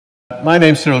My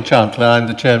name's Cyril Chantler. I'm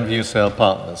the chairman of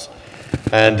UCLPartners,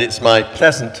 and it's my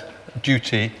pleasant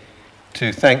duty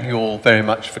to thank you all very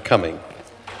much for coming.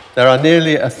 There are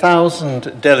nearly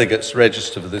 1,000 delegates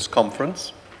registered for this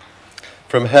conference.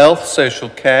 From health, social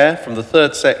care, from the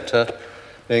third sector,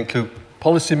 they include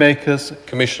policymakers,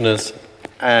 commissioners,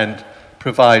 and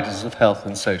providers of health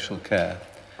and social care.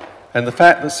 And the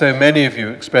fact that so many of you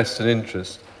expressed an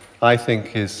interest, I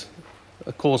think, is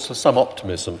a cause for some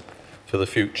optimism for the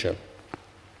future.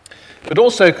 But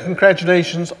also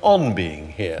congratulations on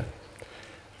being here.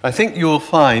 I think you will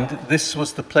find this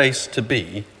was the place to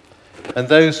be, and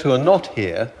those who are not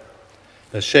here,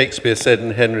 as Shakespeare said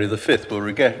in Henry V, will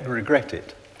regret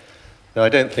it. Now, I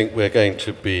don't think we're going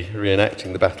to be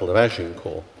reenacting the Battle of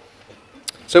Agincourt.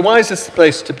 So why is this the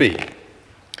place to be?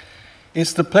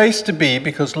 It's the place to be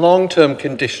because long-term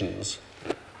conditions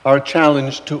are a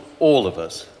challenge to all of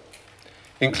us,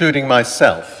 including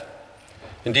myself.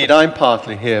 Indeed, I'm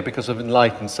partly here because of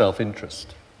enlightened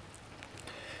self-interest.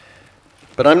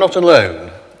 But I'm not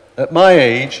alone. At my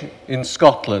age, in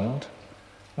Scotland,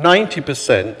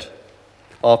 90%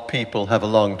 of people have a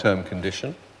long-term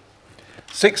condition,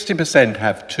 60%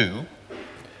 have 2,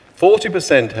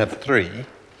 40% have 3,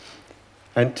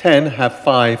 and 10 have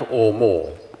 5 or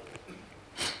more.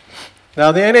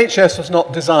 Now, the NHS was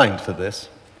not designed for this.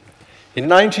 In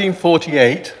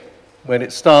 1948, when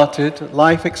it started,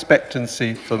 life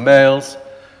expectancy for males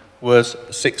was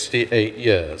 68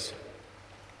 years.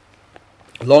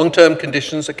 Long-term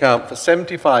conditions account for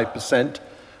 75%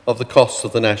 of the costs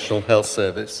of the National Health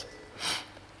Service.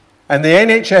 And the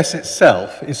NHS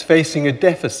itself is facing a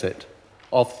deficit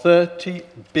of £30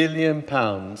 billion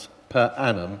per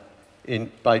annum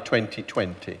by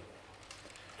 2020.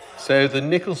 So the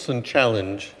Nicholson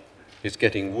challenge is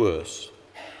getting worse.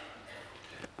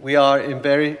 We are in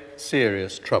very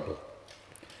serious trouble.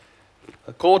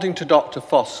 According to Dr.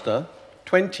 Foster,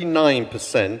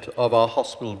 29% of our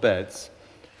hospital beds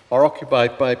are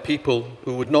occupied by people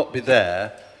who would not be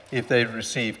there if they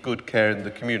received good care in the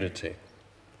community.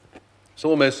 It's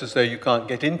almost as though you can't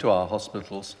get into our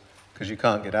hospitals because you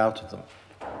can't get out of them.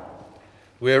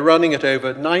 We're running at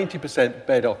over 90%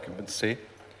 bed occupancy,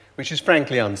 which is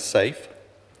frankly unsafe,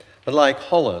 unlike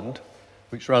Holland,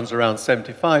 which runs around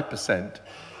 75%,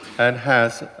 and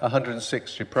has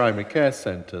 160 primary care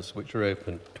centres, which are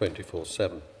open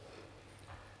 24/7.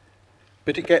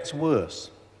 But it gets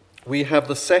worse. We have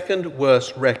the second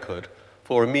worst record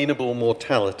for amenable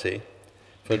mortality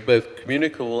for both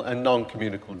communicable and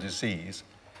non-communicable disease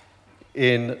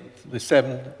in the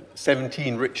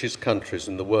 17 richest countries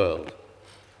in the world.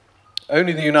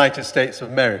 Only the United States of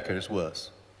America is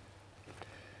worse.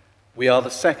 We are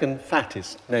the second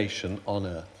fattest nation on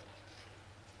earth.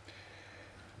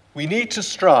 We need to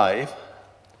strive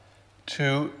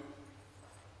to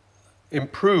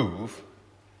improve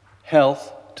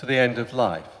health to the end of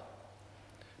life.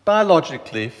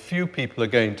 Biologically, few people are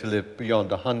going to live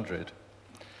beyond 100,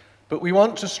 but we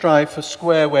want to strive for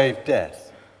square wave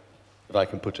death, if I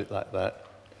can put it like that,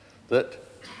 that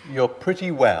you're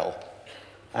pretty well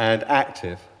and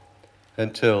active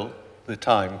until the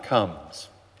time comes,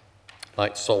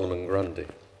 like Solomon Grundy.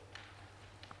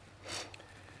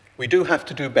 We do have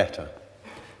to do better.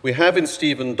 We have, in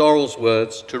Stephen Dorrell's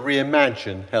words, to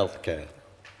reimagine healthcare.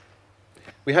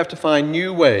 We have to find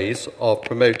new ways of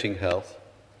promoting health,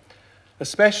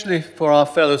 especially for our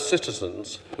fellow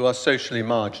citizens who are socially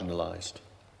marginalized.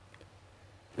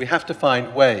 We have to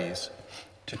find ways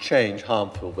to change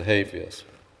harmful behaviors.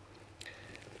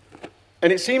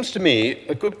 And it seems to me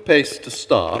a good place to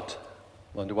start,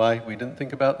 wonder why we didn't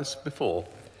think about this before,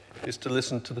 is to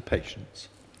listen to the patients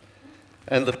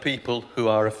and the people who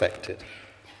are affected.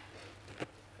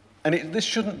 And this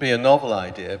shouldn't be a novel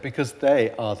idea because they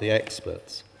are the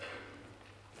experts.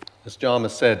 As Jama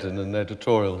said in an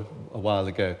editorial a while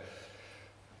ago,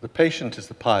 the patient is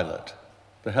the pilot,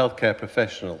 the healthcare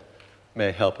professional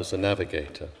may help as a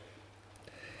navigator.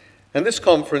 And this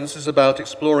conference is about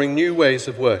exploring new ways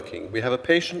of working. We have a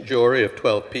patient jury of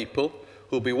 12 people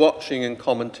who will be watching and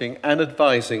commenting and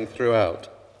advising throughout,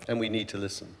 and we need to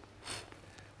listen.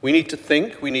 We need to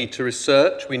think, we need to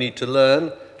research, we need to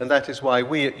learn, and that is why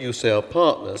we at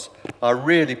UCLPartners are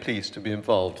really pleased to be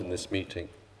involved in this meeting.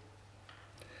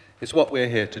 It's what we're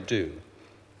here to do.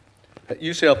 At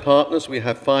UCLPartners, we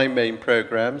have 5 main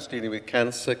programs dealing with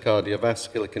cancer,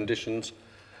 cardiovascular conditions,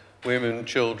 women and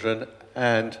children,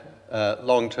 and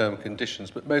long-term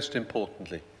conditions, but most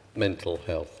importantly, mental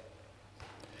health.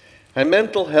 And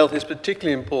mental health is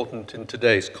particularly important in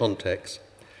today's context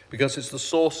because it's the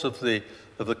source of the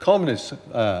commonest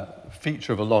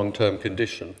feature of a long-term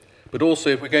condition, but also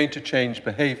if we're going to change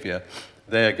behavior,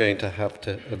 they are going to have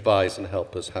to advise and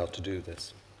help us how to do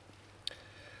this.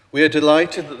 We are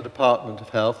delighted that the Department of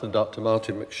Health and Dr.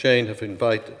 Martin McShane have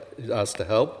invited us to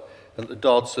help, and the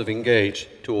Dodds have engaged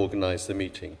to organise the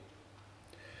meeting.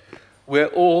 We're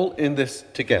all in this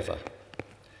together,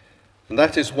 and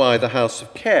that is why the House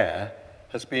of Care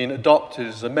has been adopted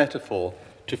as a metaphor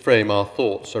to frame our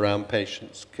thoughts around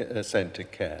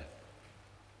patient-centred care.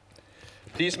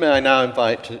 Please may I now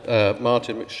invite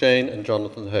Martin McShane and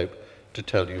Jonathan Hope to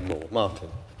tell you more. Martin.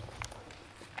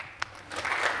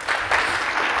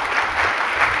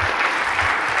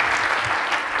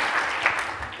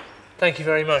 Thank you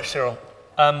very much, Cyril.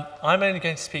 I'm only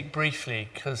going to speak briefly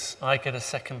because I get a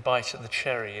second bite at the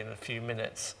cherry in a few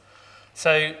minutes.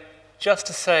 So just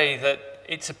to say that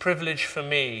it's a privilege for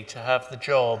me to have the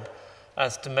job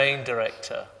as Domain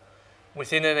Director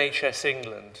within NHS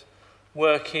England,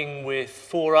 working with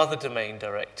 4 other Domain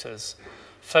Directors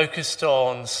focused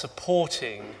on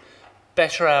supporting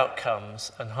better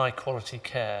outcomes and high quality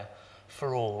care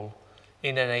for all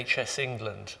in NHS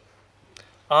England.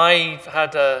 I've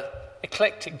had an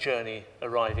eclectic journey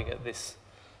arriving at this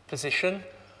position.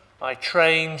 I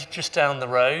trained just down the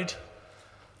road.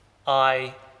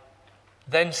 I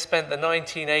then spent the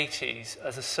 1980s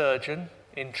as a surgeon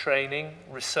in training,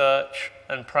 research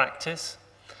and practice.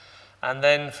 And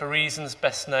then, for reasons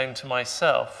best known to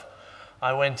myself,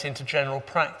 I went into general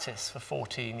practice for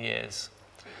 14 years.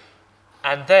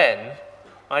 And then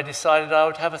I decided I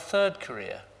would have a third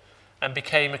career and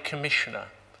became a commissioner.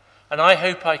 And I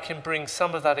hope I can bring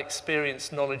some of that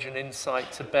experience, knowledge and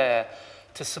insight to bear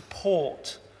to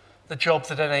support the job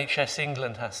that NHS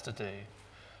England has to do,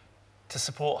 to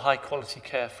support high quality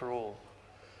care for all.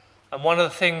 And one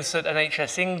of the things that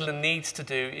NHS England needs to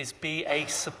do is be a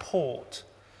support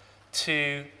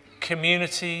to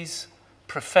communities,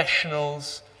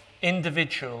 professionals,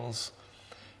 individuals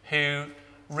who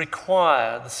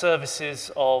require the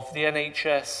services of the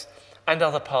NHS and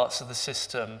other parts of the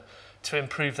system to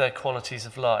improve their qualities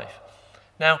of life.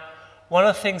 Now, one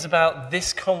of the things about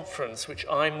this conference, which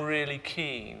I'm really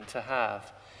keen to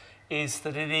have, is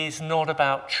that it is not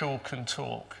about chalk and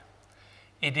talk.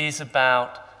 It is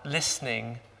about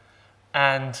listening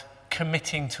and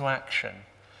committing to action.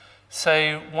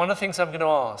 So one of the things I'm going to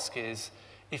ask is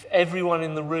if everyone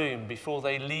in the room, before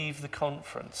they leave the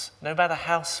conference, no matter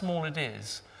how small it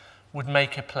is, would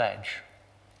make a pledge.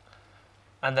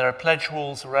 And there are pledge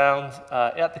walls around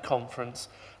at the conference,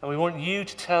 and we want you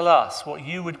to tell us what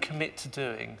you would commit to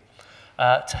doing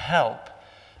to help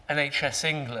NHS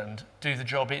England do the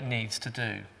job it needs to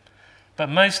do. But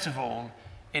most of all,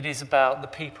 it is about the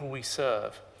people we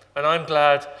serve. And I'm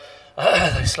glad,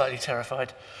 though slightly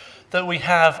terrified, that we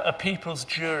have a people's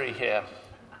jury here.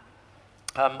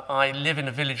 I live in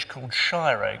a village called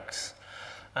Shire Oaks,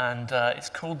 and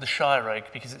it's called the Shire Oak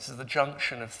because it's at the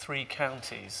junction of 3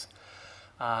 counties.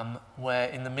 Where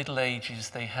in the Middle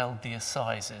Ages they held the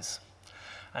assizes.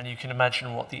 And you can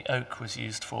imagine what the oak was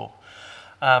used for.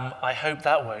 I hope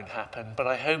that won't happen, but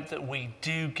I hope that we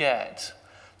do get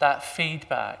that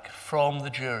feedback from the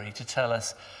jury to tell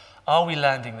us, are we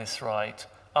landing this right?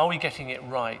 Are we getting it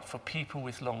right for people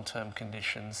with long-term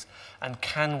conditions? And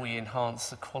can we enhance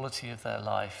the quality of their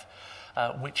life,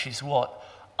 which is what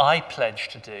I pledge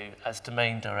to do as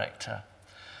Domain Director.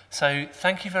 So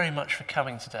thank you very much for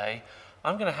coming today.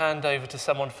 I'm going to hand over to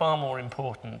someone far more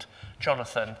important,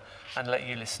 Jonathan, and let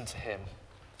you listen to him.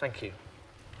 Thank you.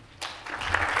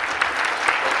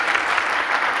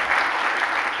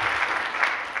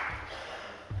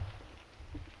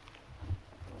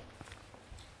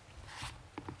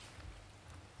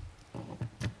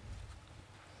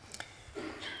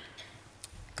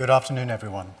 Good afternoon,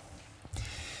 everyone.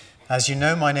 As you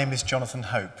know, my name is Jonathan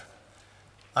Hope,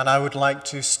 and I would like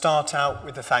to start out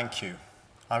with a thank you.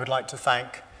 I would like to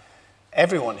thank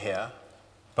everyone here,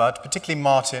 but particularly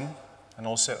Martin and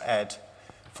also Ed,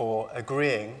 for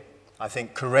agreeing, I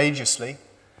think courageously,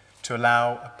 to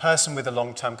allow a person with a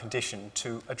long-term condition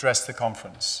to address the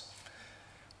conference,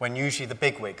 when usually the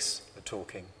bigwigs are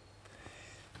talking.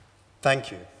 Thank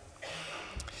you.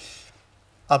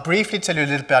 I'll briefly tell you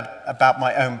a little bit about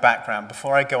my own background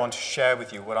before I go on to share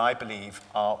with you what I believe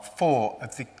are 4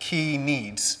 of the key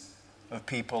needs of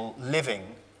people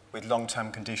living with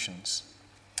long-term conditions.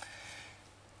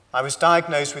 I was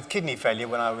diagnosed with kidney failure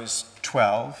when I was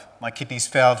 12. My kidneys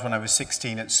failed when I was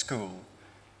 16 at school.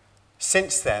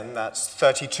 Since then, that's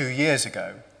 32 years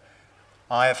ago,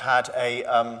 I have had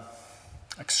an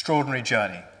extraordinary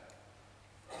journey.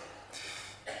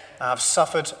 I've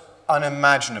suffered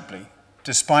unimaginably,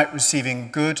 despite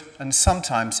receiving good and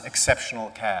sometimes exceptional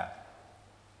care.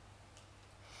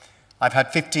 I've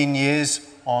had 15 years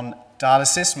on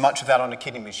dialysis, much of that on a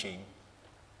kidney machine.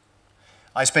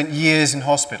 I spent years in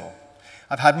hospital.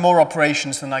 I've had more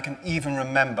operations than I can even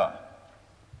remember.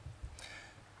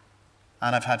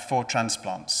 And I've had 4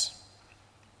 transplants.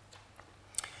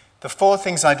 The 4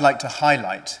 things I'd like to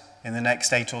highlight in the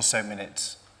next 8 or so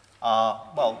minutes are,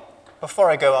 well,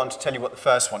 before I go on to tell you what the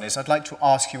first one is, I'd like to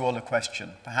ask you all a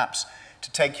question, perhaps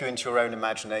to take you into your own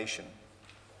imagination.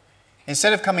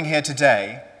 Instead of coming here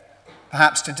today,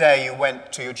 perhaps today you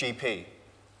went to your GP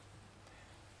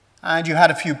and you had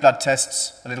a few blood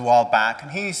tests a little while back,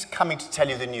 and he's coming to tell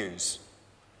you the news.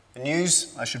 The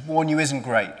news, I should warn you, isn't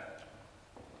great.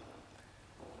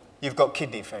 You've got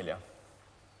kidney failure.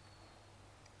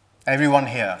 Everyone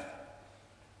here,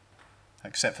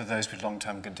 except for those with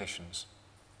long-term conditions,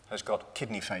 has got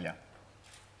kidney failure.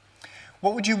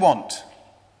 What would you want?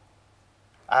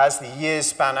 As the years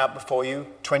span out before you,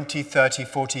 20, 30,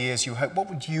 40 years, you hope, what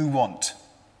would you want?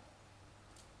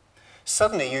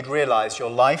 Suddenly you'd realize your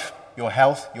life, your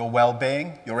health, your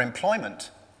well-being, your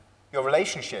employment, your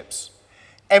relationships,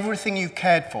 everything you've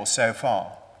cared for so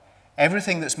far,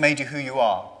 everything that's made you who you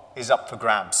are, is up for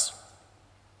grabs.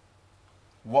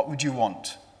 What would you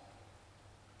want?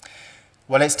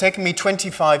 Well, it's taken me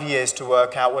 25 years to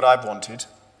work out what I've wanted.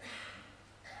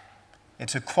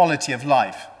 It's a quality of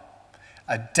life,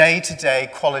 a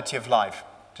day-to-day quality of life,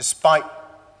 despite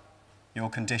your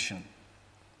condition.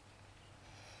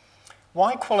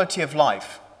 Why quality of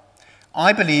life?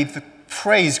 I believe the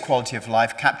phrase quality of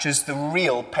life captures the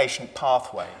real patient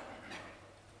pathway.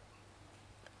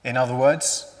 In other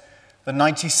words, the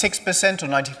 96% or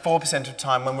 94% of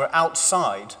time when we're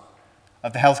outside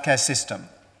of the healthcare system,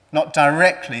 not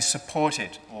directly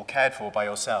supported or cared for by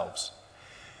yourselves,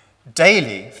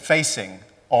 daily facing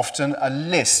often a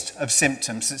list of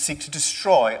symptoms that seek to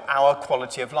destroy our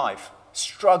quality of life,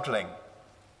 struggling,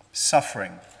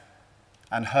 suffering,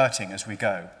 and hurting as we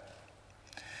go.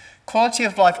 Quality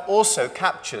of life also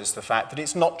captures the fact that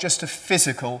it's not just a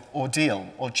physical ordeal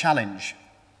or challenge.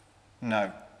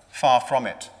 No, far from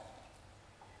it.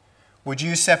 Would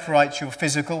you separate your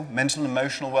physical, mental,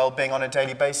 emotional well-being on a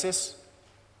daily basis?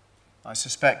 I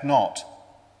suspect not.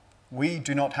 We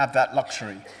do not have that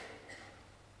luxury.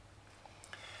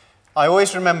 I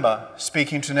always remember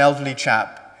speaking to an elderly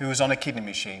chap who was on a kidney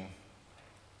machine.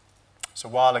 It's a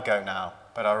while ago now,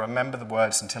 but I remember the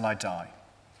words until I die.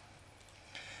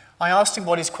 I asked him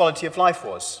what his quality of life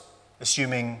was,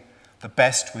 assuming the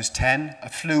best was 10, a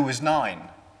flu was 9.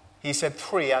 He said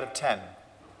 3 out of 10.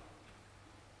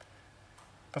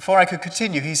 Before I could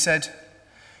continue, he said,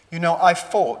 "You know, I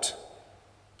fought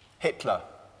Hitler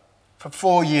for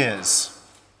 4 years.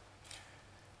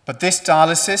 But this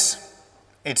dialysis,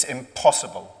 it's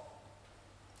impossible."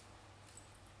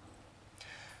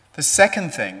 The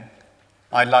second thing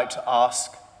I'd like to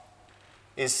ask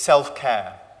is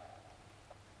self-care.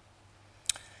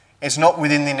 It's not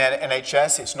within the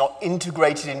NHS, it's not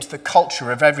integrated into the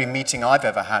culture of every meeting I've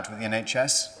ever had with the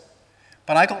NHS.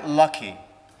 But I got lucky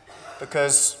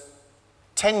because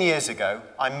 10 years ago,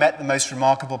 I met the most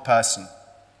remarkable person.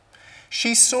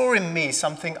 She saw in me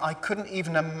something I couldn't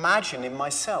even imagine in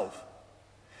myself.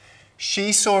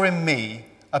 She saw in me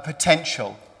a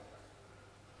potential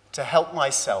to help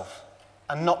myself,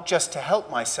 and not just to help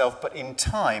myself, but in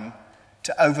time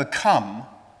to overcome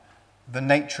the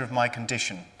nature of my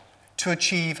condition, to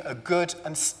achieve a good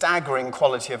and staggering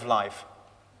quality of life.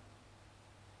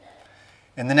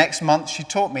 In the next month, she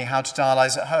taught me how to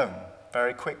dialyze at home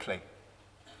very quickly.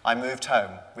 I moved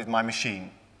home with my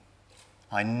machine.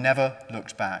 I never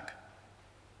looked back.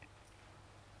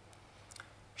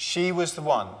 She was the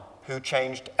one who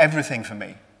changed everything for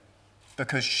me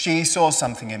because she saw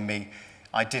something in me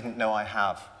I didn't know I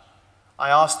have. I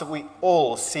ask that we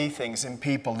all see things in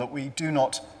people that we do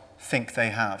not think they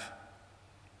have.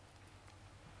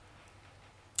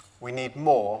 We need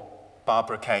more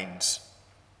Barbara Caines.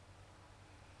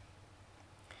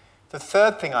 The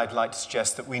third thing I'd like to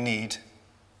suggest that we need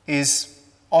is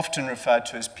often referred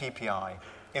to as PPI,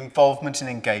 involvement and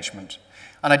engagement.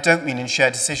 And I don't mean in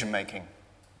shared decision-making.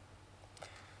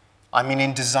 I mean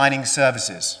in designing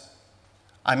services.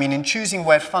 I mean in choosing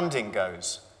where funding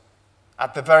goes,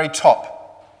 at the very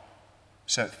top,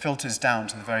 so it filters down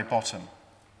to the very bottom.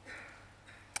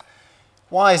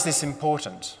 Why is this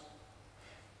important?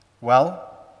 Well,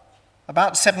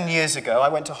 about 7 years ago, I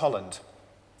went to Holland.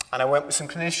 And I went with some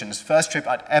clinicians, first trip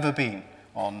I'd ever been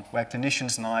on, where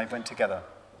clinicians and I went together.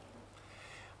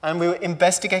 And we were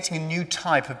investigating a new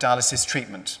type of dialysis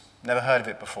treatment. Never heard of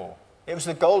it before. It was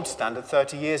the gold standard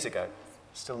 30 years ago.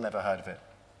 Still never heard of it.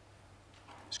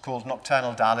 It's called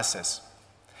nocturnal dialysis.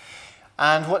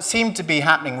 And what seemed to be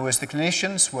happening was the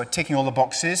clinicians were ticking all the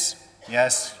boxes,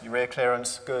 Yes, urea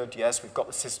clearance, good. Yes, we've got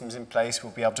the systems in place.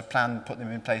 We'll be able to plan and put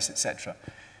them in place, etc.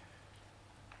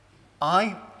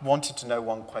 I wanted to know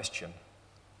one question.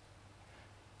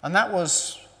 And that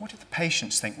was, what did the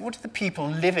patients think? What did the people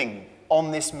living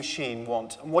on this machine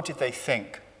want? And what did they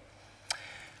think?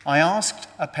 I asked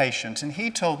a patient, and he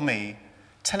told me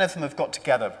 10 of them have got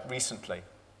together recently.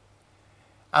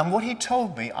 And what he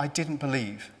told me, I didn't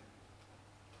believe.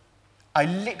 I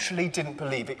literally didn't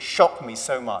believe. It shocked me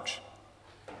so much.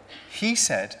 He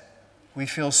said, we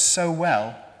feel so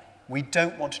well, we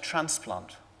don't want to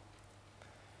transplant.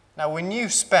 Now, when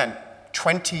you've spent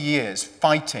 20 years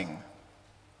fighting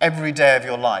every day of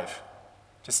your life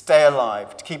to stay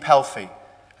alive, to keep healthy,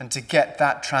 and to get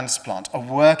that transplant, a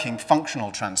working,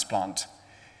 functional transplant,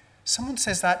 someone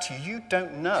says that to you, you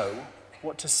don't know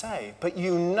what to say. But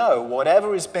you know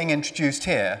whatever is being introduced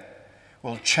here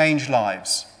will change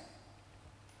lives.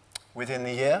 Within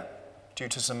the year, due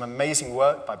to some amazing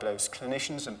work by both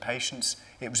clinicians and patients,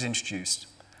 it was introduced,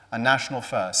 a national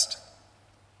first.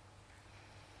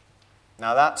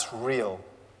 Now that's real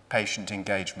patient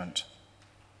engagement.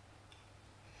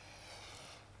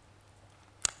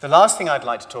 The last thing I'd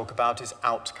like to talk about is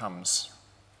outcomes.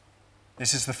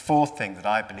 This is the fourth thing that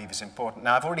I believe is important.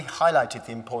 Now, I've already highlighted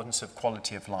the importance of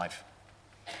quality of life.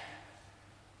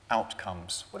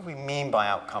 Outcomes. What do we mean by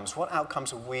outcomes? What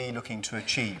outcomes are we looking to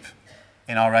achieve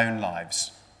in our own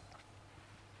lives?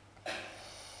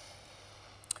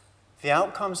 The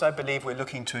outcomes I believe we're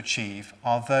looking to achieve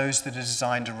are those that are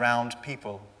designed around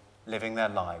people living their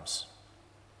lives.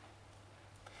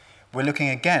 We're looking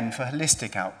again for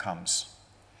holistic outcomes.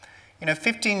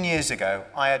 15 years ago,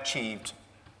 I achieved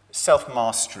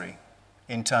self-mastery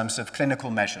in terms of clinical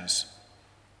measures.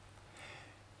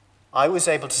 I was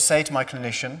able to say to my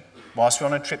clinician, whilst we're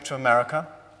on a trip to America,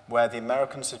 where the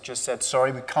Americans had just said,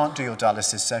 sorry, we can't do your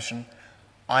dialysis session,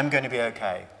 I'm going to be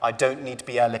okay. I don't need to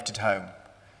be airlifted home.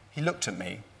 He looked at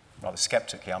me, rather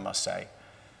skeptically, I must say.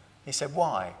 He said,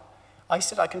 why? I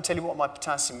said, I can tell you what my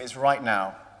potassium is right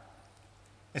now.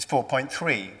 It's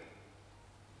 4.3.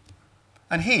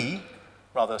 And he,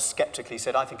 rather skeptically,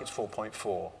 said, I think it's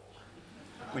 4.4,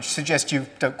 which suggests you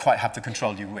don't quite have the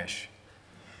control you wish.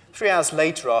 3 hours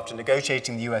later, after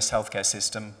negotiating the US healthcare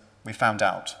system, we found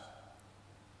out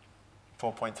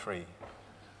 4.3.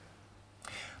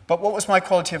 But what was my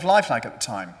quality of life like at the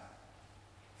time?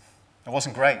 It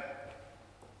wasn't great.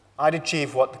 I'd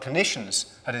achieved what the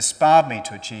clinicians had inspired me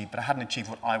to achieve, but I hadn't achieved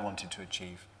what I wanted to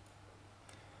achieve.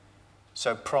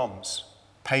 So PROMs,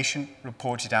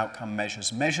 patient-reported outcome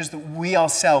measures, measures that we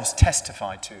ourselves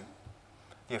testify to,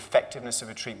 the effectiveness of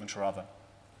a treatment or other.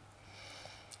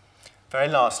 Very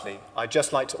lastly, I'd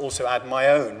just like to also add my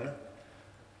own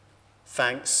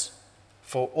thanks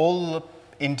for all the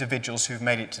individuals who've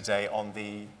made it today on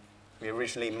we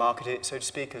originally marketed it, so to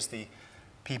speak, as the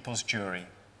People's Jury.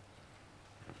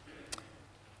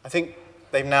 I think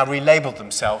they've now relabeled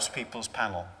themselves People's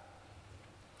Panel.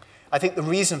 I think the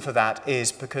reason for that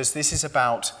is because this is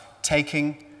about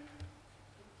taking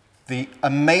the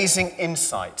amazing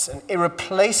insights and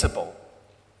irreplaceable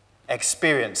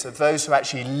experience of those who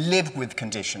actually live with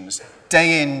conditions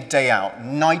day in, day out,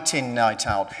 night in, night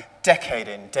out, decade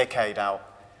in, decade out,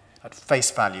 at face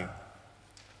value.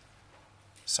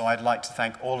 So I'd like to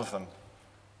thank all of them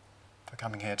for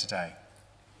coming here today.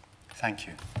 Thank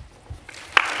you.